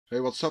Hey,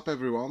 what's up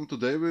everyone?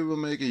 Today we will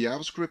make a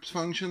Javascript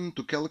function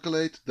to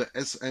calculate the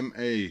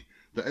SMA.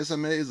 The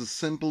SMA is a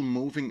simple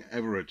moving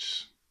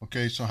average.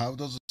 Okay, so how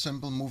does a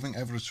simple moving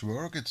average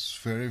work? It's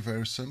very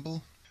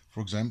simple. For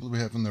example, we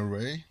have an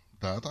array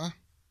data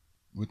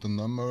with the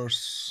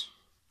numbers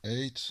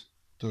 8,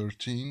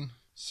 13,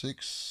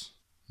 6,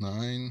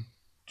 9,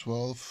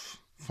 12,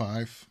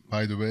 5.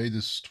 By the way,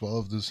 this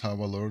 12, this is how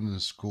I learned in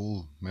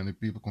school. Many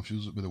people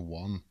confuse it with a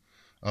 1,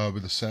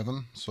 with a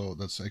 7, so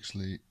that's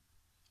actually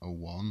a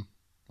 1.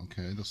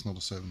 Okay, that's not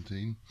a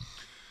 17.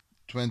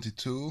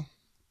 22,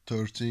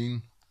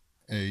 13,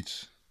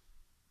 8,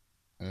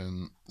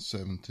 and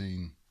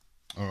 17.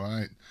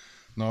 Alright,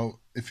 now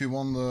if you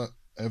want to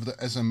have the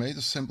SMA,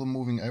 the simple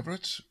moving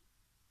average,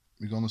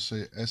 we're gonna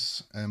say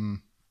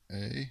SMA,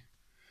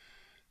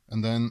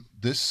 and then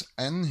this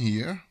n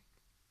here.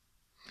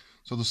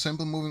 So the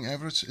simple moving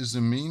average is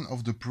the mean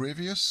of the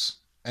previous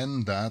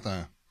n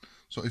data.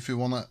 So if you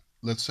wanna,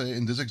 let's say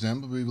in this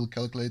example, we will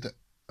calculate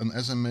an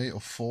SMA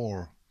of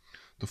 4.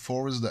 The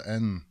 4 is the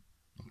n,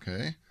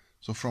 okay?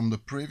 So from the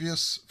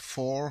previous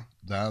 4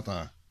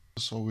 data,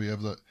 so we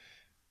have the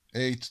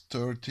 8,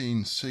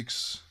 13,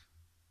 6,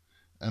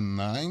 and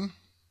 9,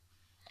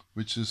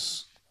 which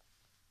is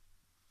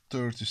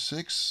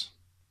 36.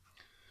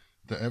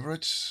 The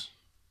average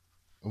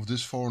of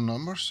these 4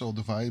 numbers, so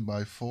divided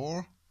by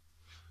 4,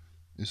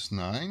 is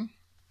 9.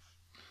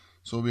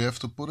 So we have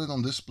to put it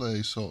on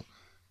display. So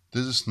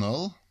this is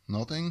null,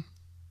 nothing,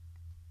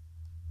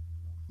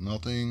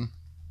 nothing,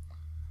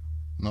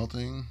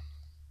 nothing,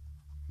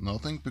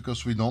 nothing,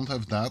 because we don't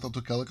have data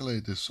to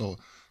calculate this. So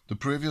the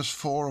previous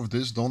 4 of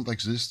this don't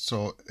exist,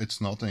 so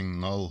it's nothing,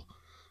 null,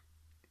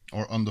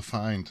 or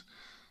undefined.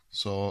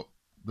 So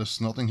there's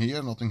nothing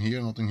here, nothing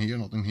here, nothing here,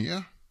 nothing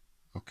here.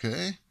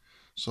 Okay,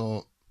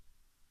 so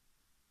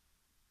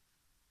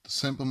the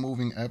simple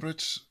moving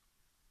average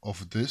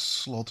of this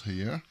slot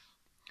here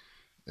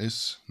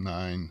is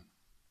 9.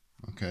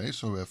 Okay,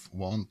 so we have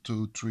 1,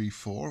 2, 3,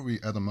 4. We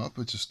add them up,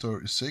 which is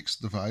 36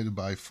 divided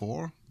by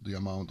 4. The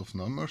amount of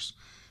numbers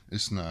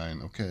is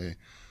 9. Okay,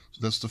 so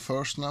that's the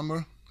first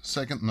number.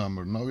 Second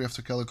number, now we have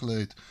to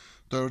calculate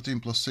 13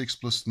 plus 6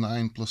 plus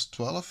 9 plus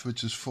 12,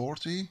 which is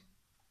 40.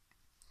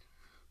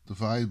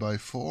 Divided by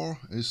 4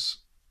 is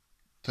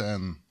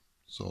 10.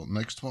 So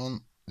next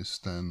one is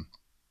 10.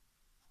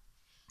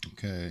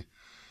 Okay,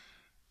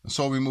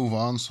 so we move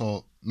on.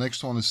 So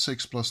next one is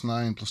 6 plus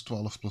 9 plus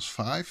 12 plus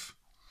 5,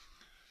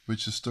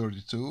 which is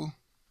 32.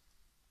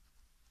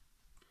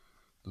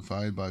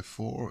 Divided by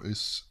 4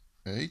 is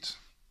 8.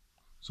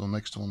 So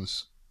next one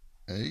is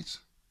 8.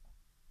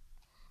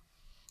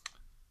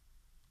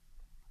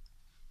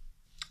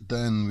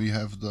 Then we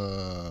have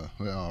the,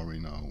 where are we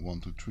now?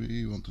 1, 2,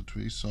 3, 1, 2,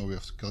 3. So we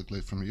have to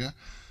calculate from here.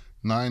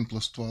 9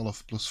 plus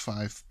 12 plus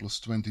 5 plus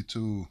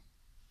 22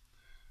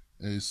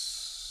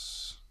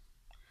 is,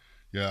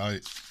 yeah,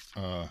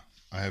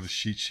 I have a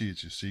cheat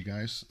sheet, you see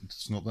guys.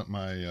 It's not that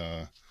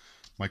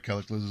my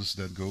calculus is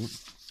that good.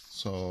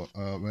 So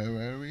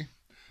where are we?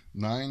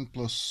 9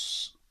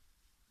 plus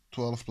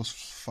 12 plus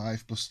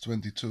 5 plus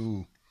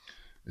 22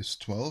 is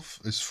 12,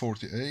 is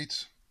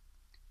 48.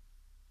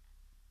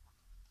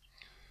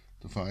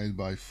 Divided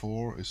by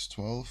 4 is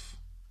 12.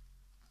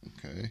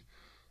 Okay,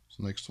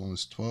 so next one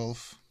is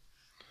 12.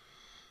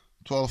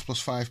 12 plus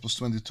 5 plus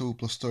 22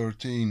 plus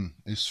 13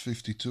 is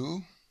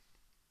 52.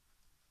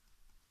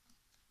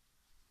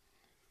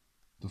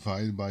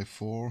 Divided by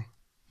 4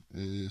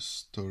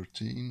 is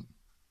 13.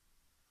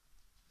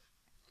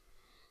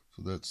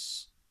 So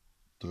that's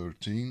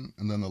 13.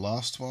 And then the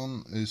last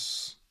one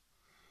is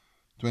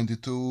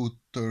 22,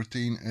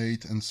 13,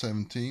 8, and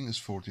 17 is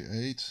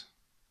 48.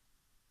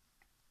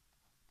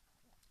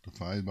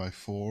 Divided by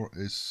 4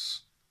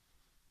 is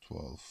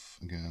 12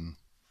 again.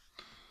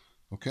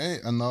 Okay,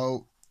 and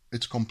now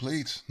it's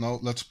complete. Now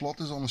let's plot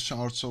this on a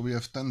chart. So we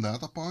have 10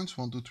 data points.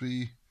 1, 2,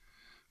 3,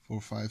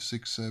 4, 5,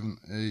 6, 7,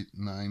 8,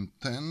 9,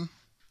 10.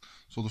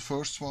 So the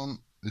first one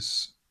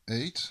is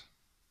 8.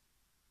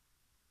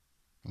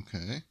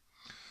 Okay.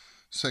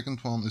 Second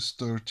one is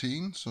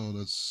 13. So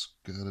that's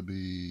gotta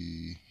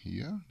be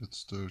here.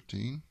 That's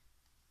 13.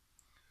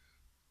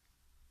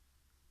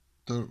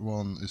 Third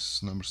one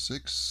is number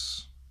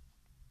 6.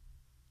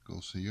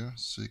 Goes here.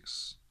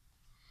 6.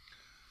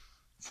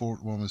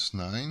 Fourth one is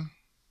 9.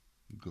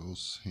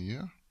 Goes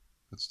here.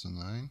 That's the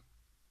 9.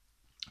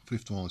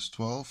 Fifth one is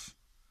 12.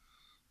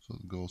 So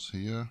it goes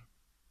here.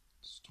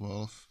 It's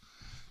 12.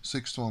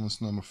 Sixth one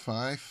is number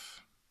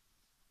 5,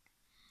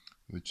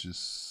 which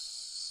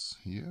is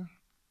here.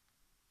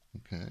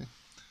 Okay.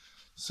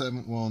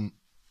 Seventh one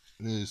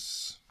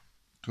is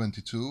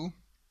 22.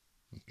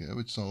 Okay,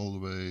 which is all the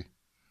way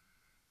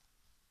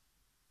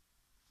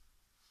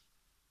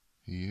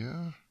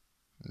here.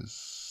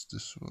 Is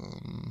this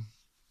one,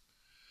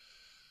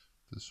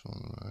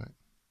 right?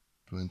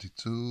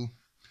 22.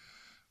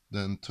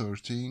 Then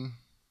 13.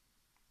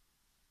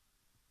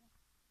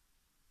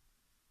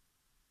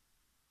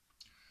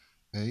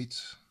 8.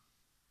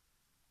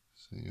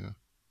 See here.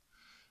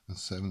 And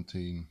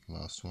 17,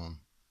 last one.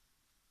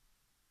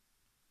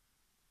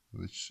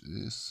 which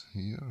is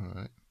here,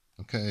 right?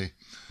 Okay,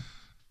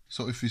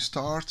 so if we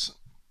start,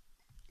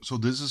 so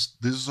this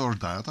is our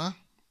data.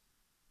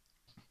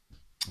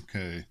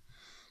 Okay,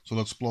 so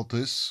let's plot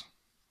this.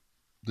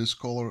 This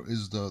color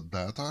is the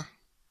data,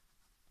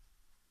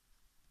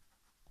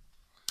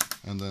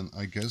 and then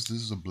I guess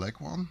this is a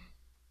black one.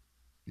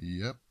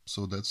 Yep,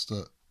 so that's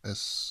the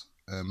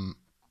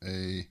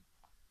SMA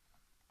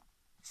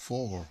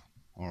 4.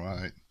 All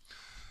right,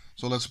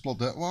 so let's plot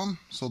that one.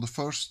 So the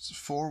first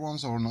 4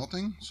 ones are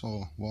nothing.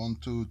 So 1,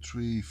 2,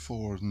 3,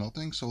 4,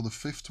 nothing. So the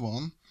 5th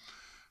one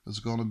is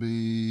gonna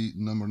be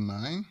number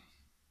 9,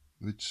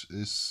 which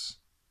is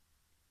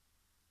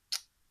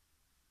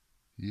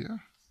here.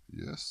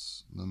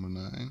 Yes, number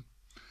 9.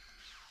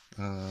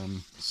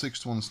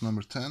 6th one is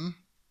number 10,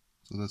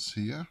 so that's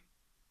here.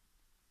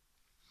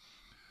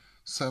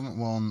 7th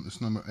one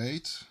is number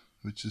 8,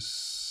 which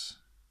is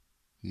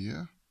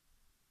here.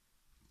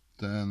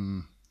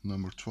 Then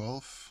number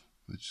 12,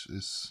 which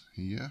is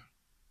here.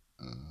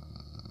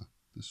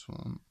 This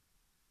one,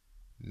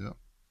 yeah.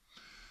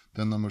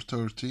 Then number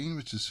 13,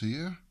 which is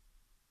here.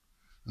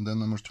 And then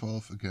number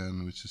 12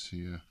 again, which is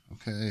here.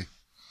 Okay.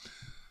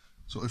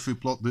 So if we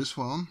plot this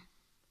one,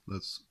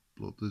 let's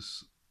plot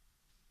this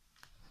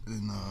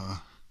in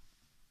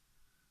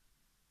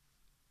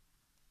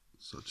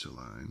such a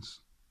lines.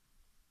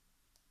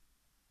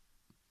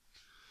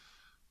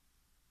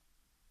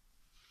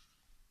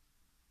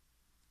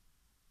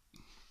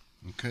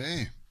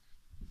 Okay.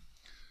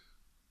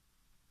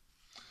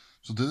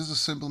 So this is a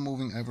simple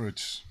moving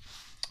average.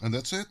 And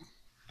that's it.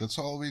 That's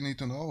all we need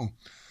to know.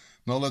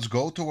 Now let's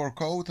go to our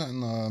code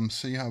and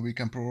see how we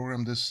can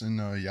program this in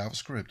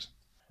JavaScript.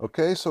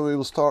 Okay, so we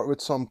will start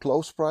with some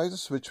close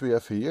prices, which we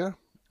have here.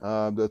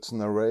 That's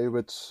an array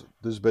with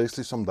this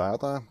basically some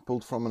data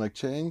pulled from an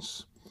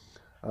exchange.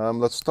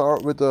 Let's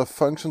start with the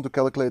function to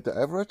calculate the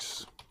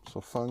average.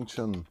 So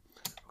function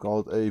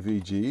called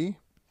avg,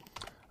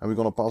 and we're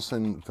gonna pass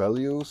in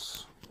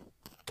values.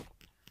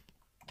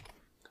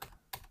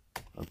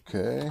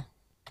 Okay,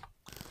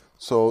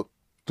 so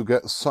to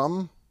get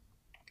sum,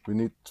 we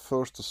need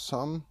first a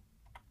sum.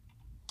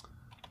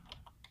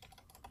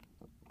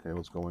 Okay,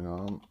 what's going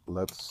on?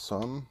 Let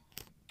sum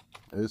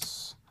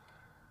is,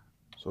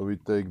 so we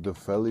take the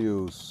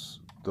values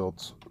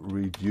dot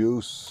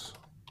reduce,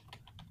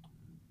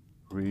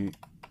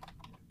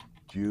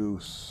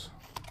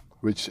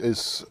 which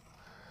is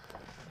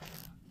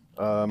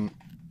a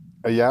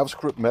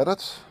JavaScript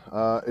method.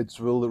 It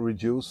will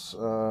reduce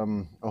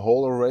a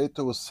whole array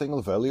to a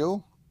single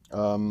value,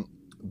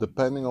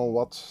 depending on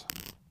what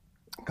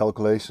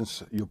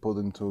calculations you put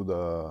into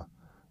the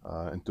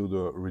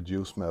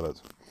reduce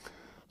method.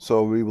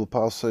 So we will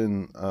pass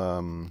in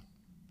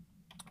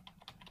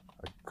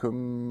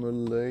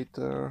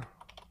accumulator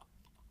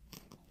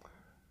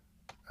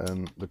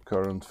and the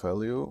current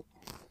value.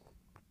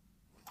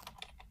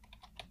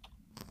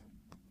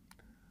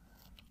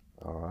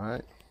 All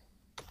right,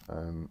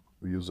 and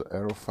we use the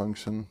arrow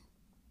function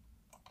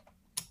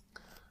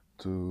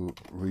to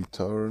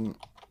return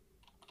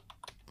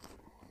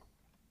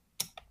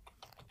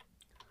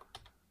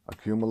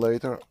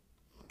accumulator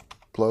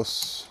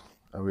plus,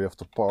 and we have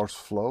to parse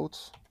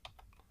float,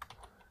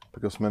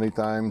 because many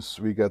times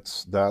we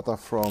get data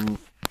from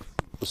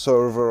a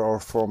server or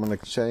from an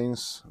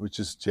exchange, which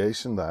is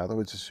JSON data,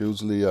 which is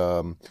usually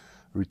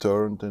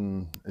returned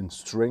in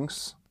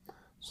strings.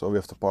 So we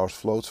have to parse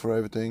floats for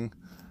everything,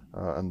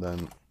 and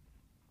then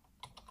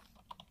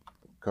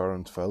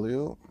current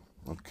value.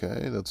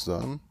 Okay, that's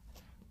done.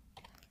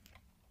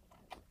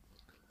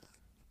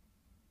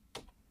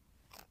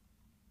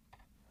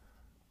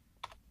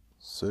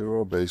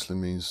 Zero basically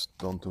means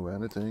don't do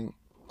anything.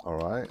 All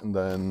right, and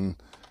then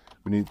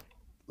we need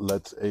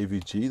let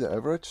avg, the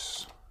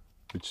average,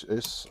 which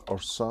is our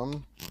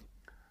sum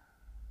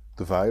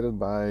divided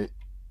by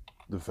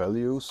the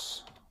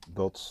values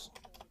dot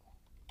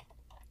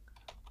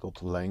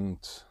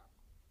length.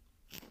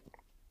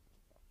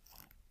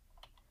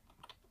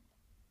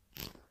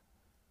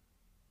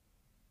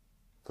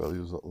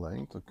 Values dot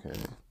length, okay.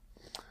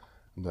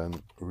 And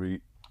then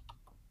return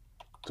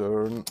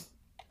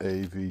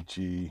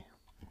avg.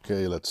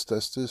 Okay, let's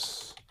test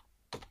this.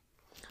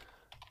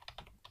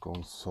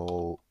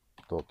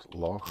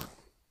 Console.log,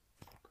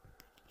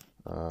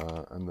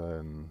 and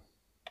then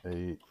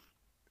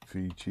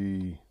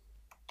avg,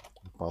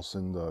 pass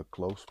in the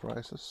close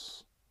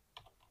prices.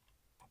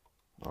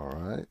 All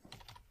right,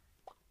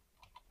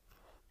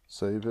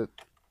 save it.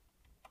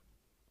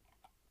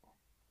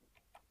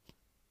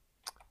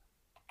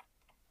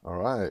 All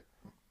right,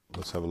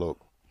 let's have a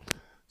look.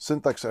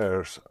 Syntax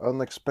errors,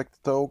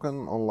 unexpected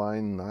token on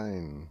line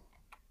 9.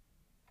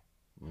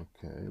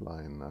 Okay,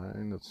 line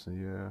 9, that's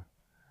here.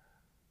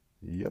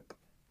 Yep,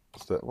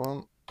 it's that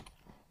one.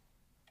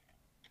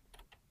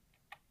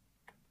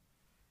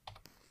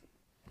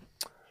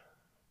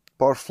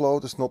 Parse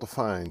float is not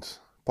defined.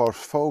 Parse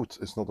float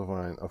is not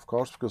defined, of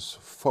course, because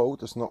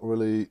float is not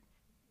really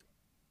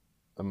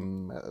a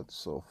method,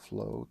 so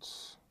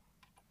floats.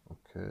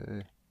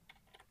 Okay.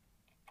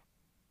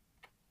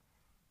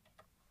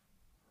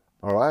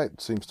 All right,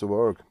 seems to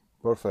work.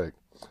 Perfect.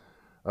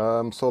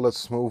 So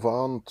let's move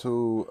on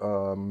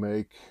to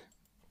make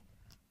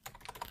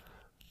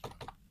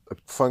a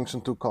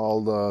function to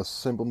call the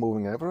simple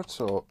moving average.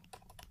 So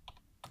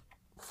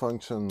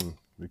function,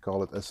 we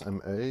call it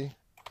SMA.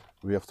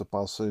 We have to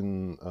pass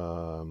in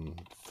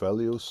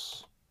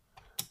values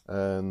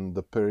and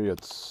the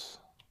periods.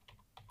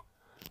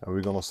 And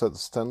we're gonna set the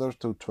standard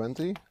to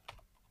 20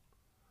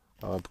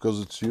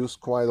 because it's used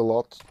quite a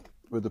lot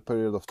with the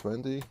period of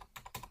 20.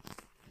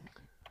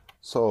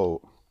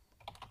 So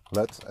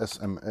let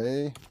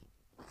SMA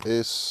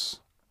is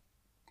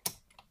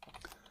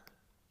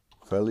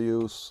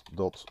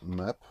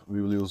values.map.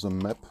 We will use a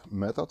map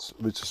method,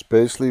 which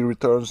basically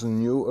returns a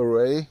new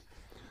array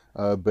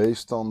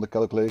based on the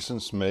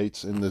calculations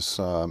made in this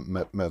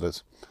map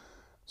method.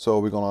 So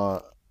we're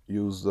gonna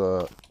use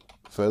the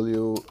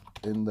value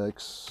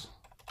index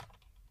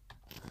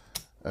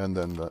and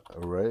then the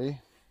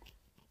array,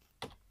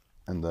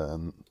 and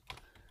then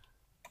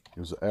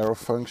use the arrow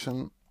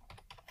function.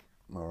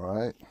 All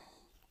right,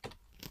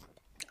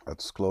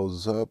 let's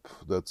close this up.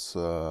 That's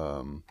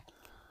 0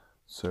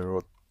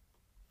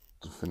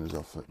 to finish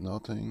off with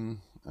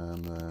nothing,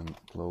 and then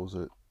close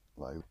it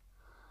like.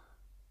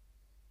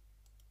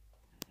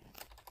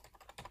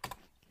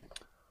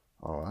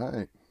 All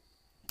right.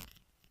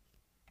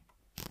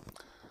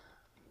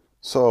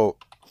 So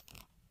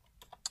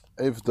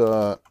if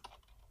the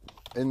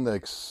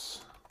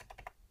index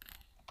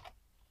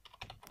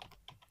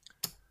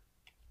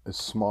is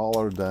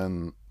smaller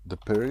than the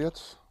period,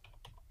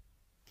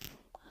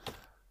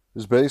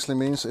 this basically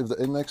means if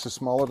the index is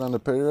smaller than the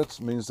period,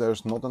 means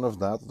there's not enough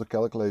data to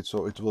calculate,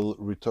 so it will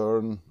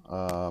return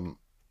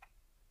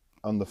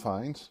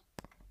undefined.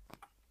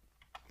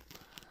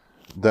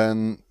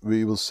 Then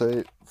we will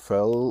say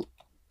val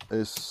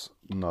is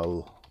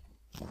null.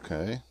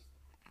 Okay.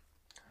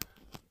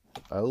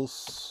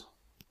 Else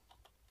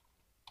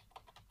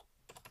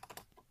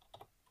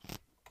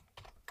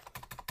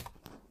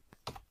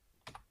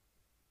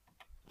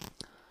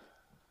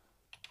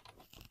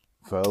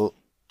val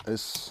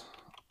is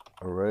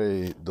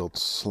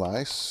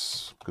array.slice,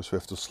 because we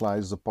have to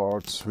slice the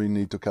parts we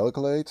need to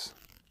calculate,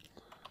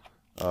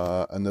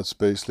 and that's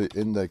basically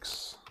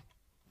index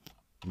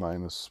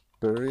minus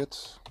period,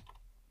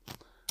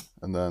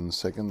 and then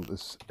second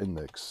is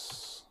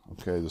index.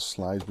 Okay, the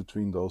slice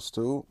between those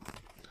two,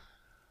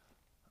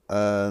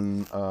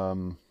 and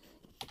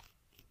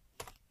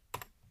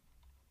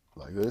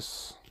like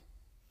this.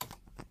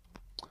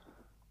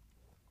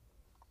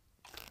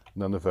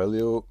 And then the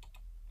value,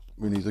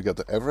 we need to get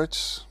the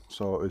average,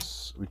 so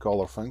we call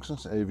our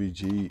functions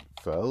avg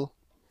val.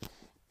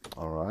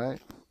 All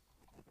right.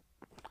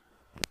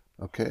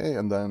 Okay,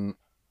 and then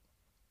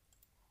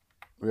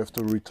we have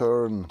to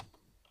return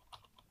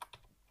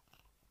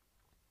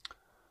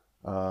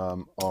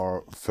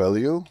our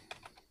value,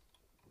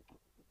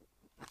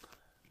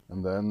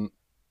 and then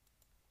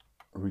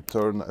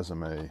return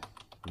SMA.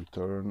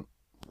 Return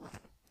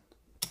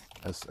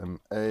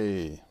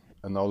SMA.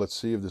 And now let's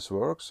see if this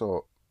works.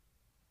 So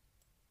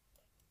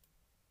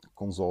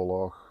console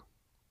log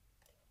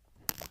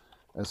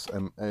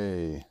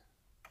SMA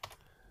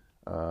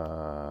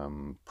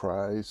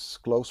price,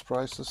 close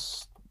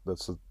prices,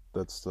 that's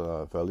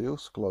the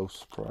values,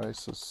 close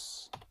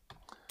prices,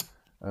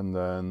 and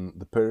then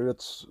the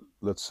periods,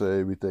 let's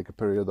say we take a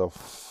period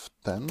of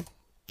 10.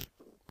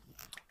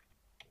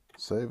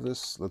 Save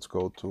this, let's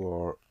go to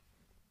our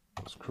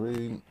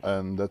screen,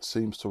 and that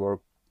seems to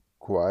work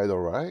quite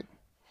alright.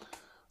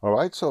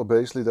 Alright, so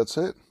basically that's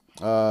it.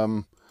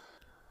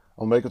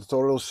 I'll make a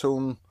tutorial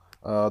soon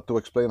to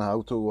explain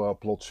how to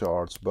plot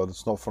charts, but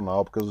it's not for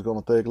now because it's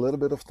going to take a little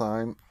bit of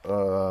time.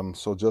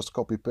 So just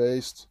copy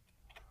paste.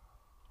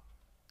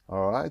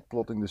 Alright,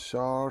 plotting the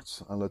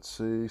charts, and let's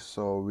see.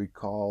 So we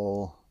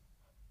call,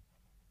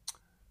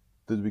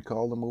 did we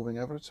call the moving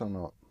average or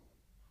not?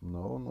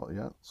 No, not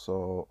yet.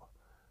 So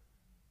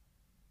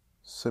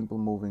simple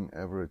moving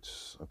average.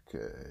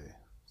 Okay,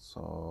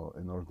 so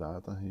in our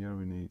data here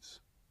we need,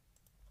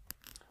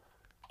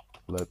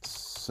 let's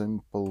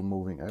simple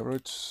moving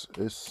average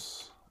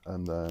is,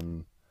 and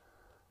then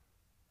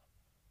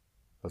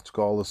let's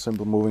call the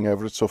simple moving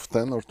average of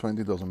 10 or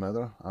 20, doesn't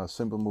matter.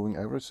 Simple moving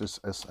average is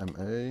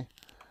SMA,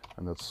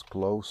 and that's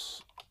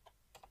close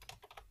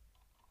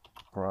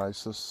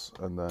prices,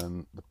 and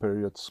then the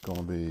period's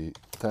gonna be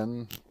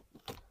 10.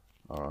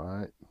 All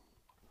right,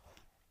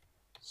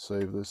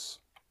 save this.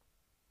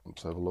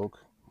 Let's have a look.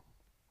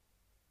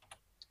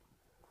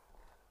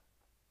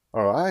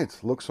 All right,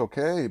 looks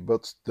okay,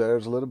 but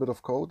there's a little bit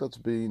of code that's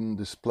been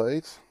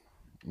displayed.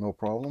 No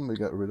problem, we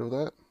get rid of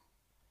that.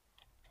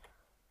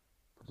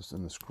 Put this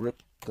in the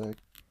script tag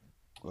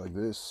like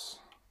this.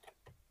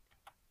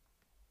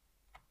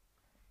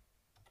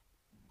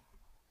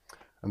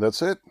 And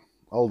that's it,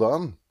 all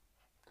done.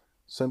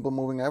 Simple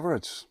moving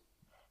average.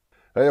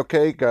 Hey,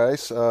 okay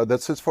guys,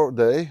 that's it for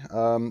today.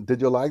 Did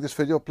you like this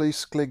video?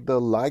 Please click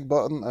the like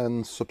button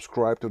and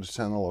subscribe to the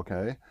channel,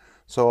 okay?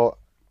 So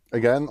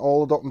again,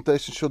 all the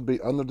documentation should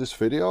be under this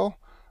video.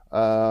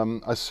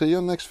 I see you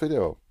in the next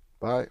video.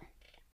 Bye.